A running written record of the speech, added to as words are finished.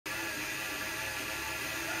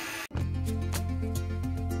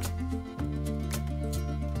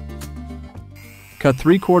Cut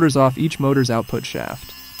 3/4 off each motor's output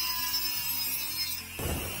shaft.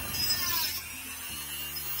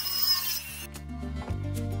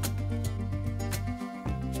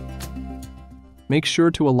 Make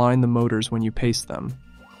sure to align the motors when you paste them.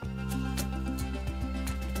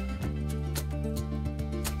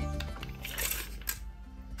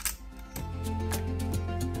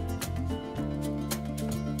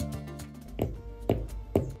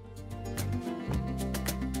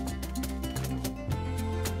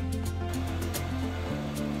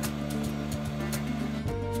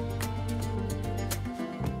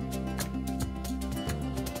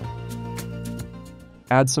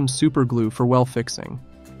 Add some super glue for well fixing.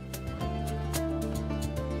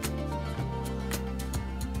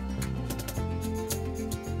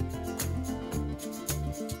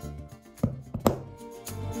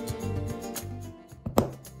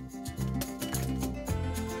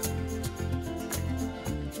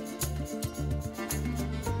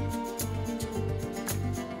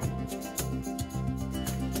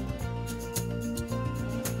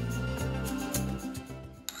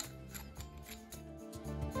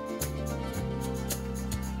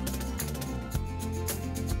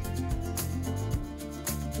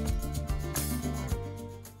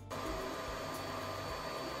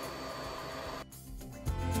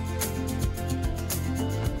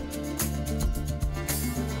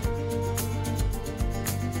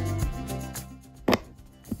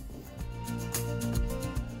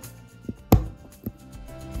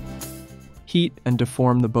 Heat and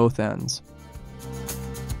deform the both ends.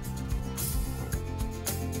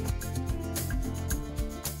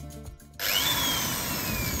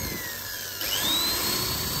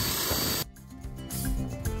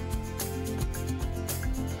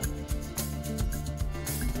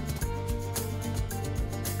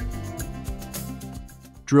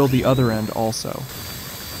 Drill the other end also.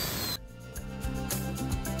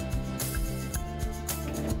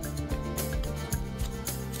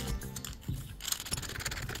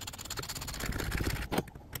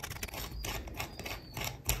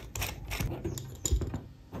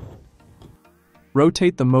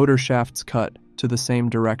 Rotate the motor shaft's cut to the same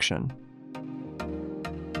direction.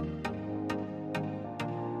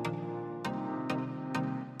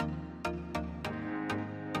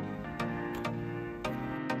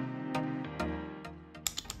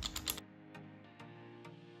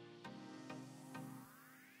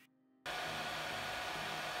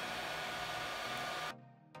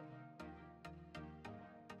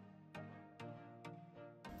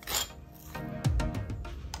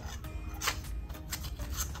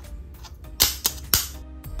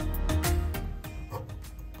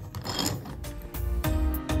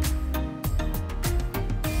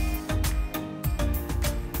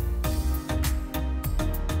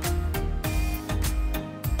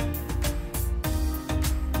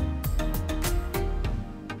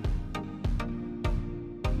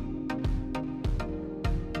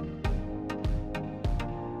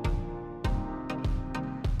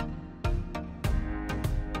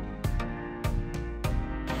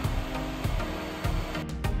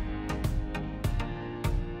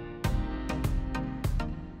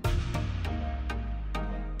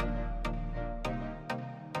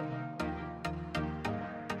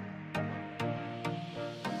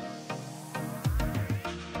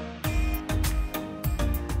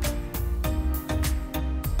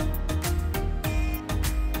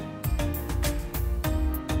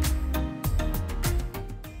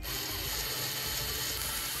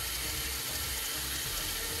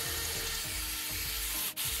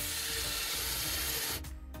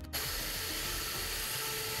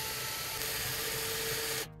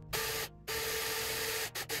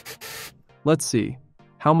 Let's see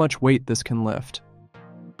how much weight this can lift.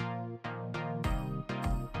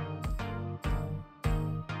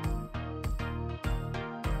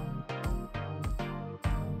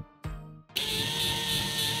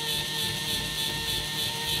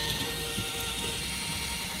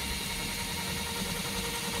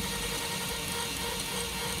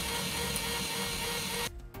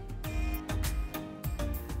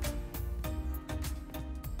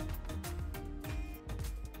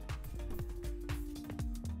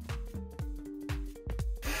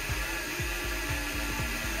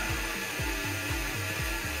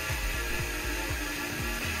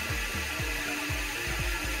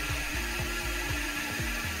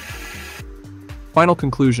 Final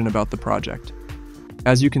conclusion about the project.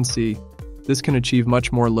 As you can see, this can achieve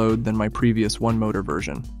much more load than my previous one-motor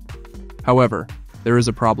version. However, there is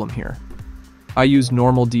a problem here. I use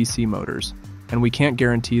normal DC motors, and we can't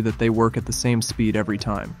guarantee that they work at the same speed every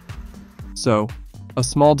time. So, a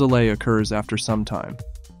small delay occurs after some time.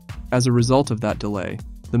 As a result of that delay,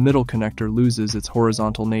 the middle connector loses its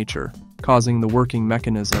horizontal nature, causing the working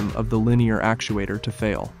mechanism of the linear actuator to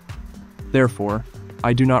fail. Therefore,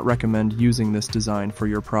 I do not recommend using this design for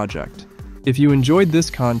your project. If you enjoyed this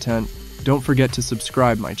content, don't forget to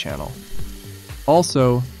subscribe my channel.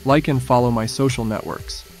 Also, like and follow my social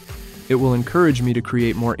networks. It will encourage me to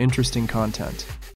create more interesting content.